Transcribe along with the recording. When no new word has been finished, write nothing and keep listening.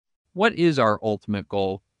what is our ultimate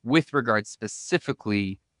goal with regard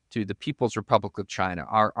specifically to the People's Republic of China?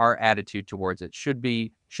 Our attitude towards it should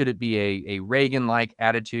it be a Reagan-like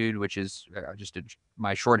attitude, which is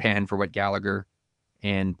my shorthand for what Gallagher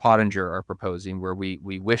and Pottinger are proposing, where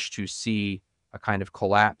we wish to see a kind of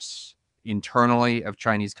collapse internally of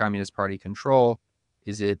Chinese Communist Party control?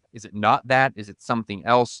 Is it not that? Is it something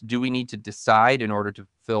else? Do we need to decide in order to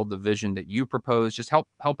fulfill the vision that you propose? Just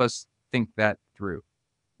help us think that through.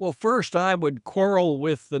 Well, first, I would quarrel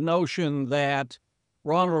with the notion that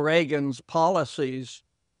Ronald Reagan's policies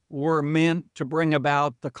were meant to bring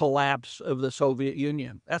about the collapse of the Soviet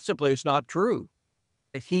Union. That simply is not true.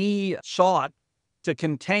 He sought to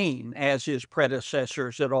contain, as his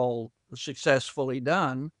predecessors had all successfully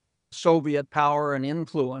done, Soviet power and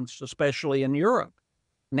influence, especially in Europe.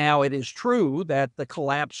 Now, it is true that the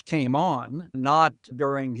collapse came on, not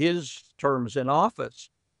during his terms in office,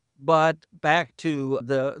 but back to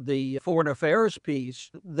the foreign affairs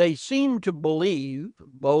piece, they seem to believe,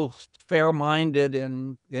 both fair-minded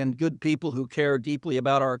and good people who care deeply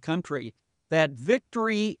about our country, that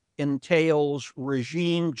victory entails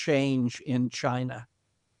regime change in China.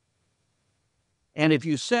 And if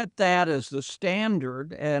you set that as the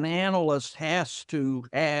standard, an analyst has to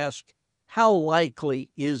ask, how likely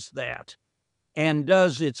is that? And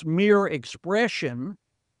does its mere expression,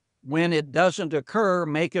 when it doesn't occur,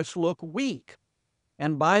 make us look weak?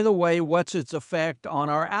 And by the way, what's its effect on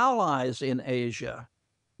our allies in Asia,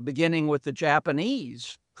 beginning with the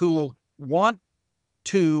Japanese, who want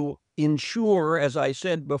to ensure, as I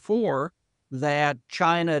said before, that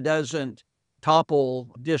China doesn't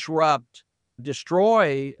topple, disrupt,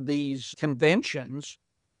 destroy these conventions,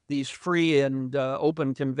 these free and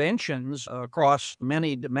open conventions across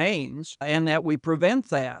many domains, and that we prevent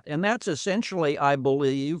that. And that's essentially, I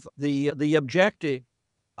believe, the objective.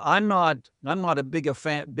 I'm not a big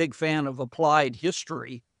fan of applied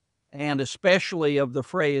history, and especially of the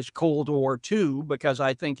phrase Cold War II, because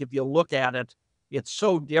I think if you look at it, it's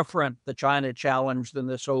so different, the China challenge, than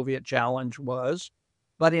the Soviet challenge was.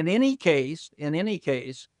 But in any case,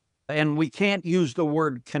 and we can't use the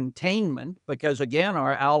word containment because, again,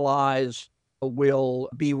 our allies will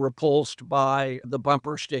be repulsed by the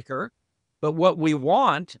bumper sticker. But what we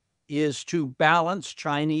want is to balance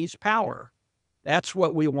Chinese power. That's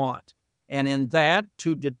what we want. And in that,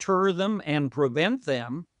 to deter them and prevent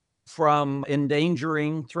them from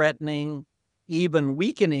endangering, threatening, even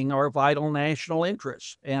weakening our vital national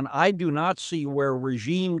interests. And I do not see where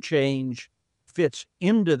regime change fits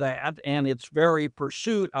into that, and its very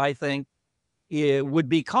pursuit, I think, it would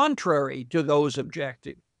be contrary to those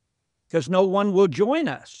objectives, because no one will join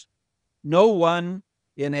us. No one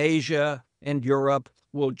in Asia and Europe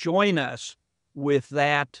will join us with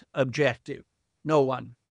that objective. No one.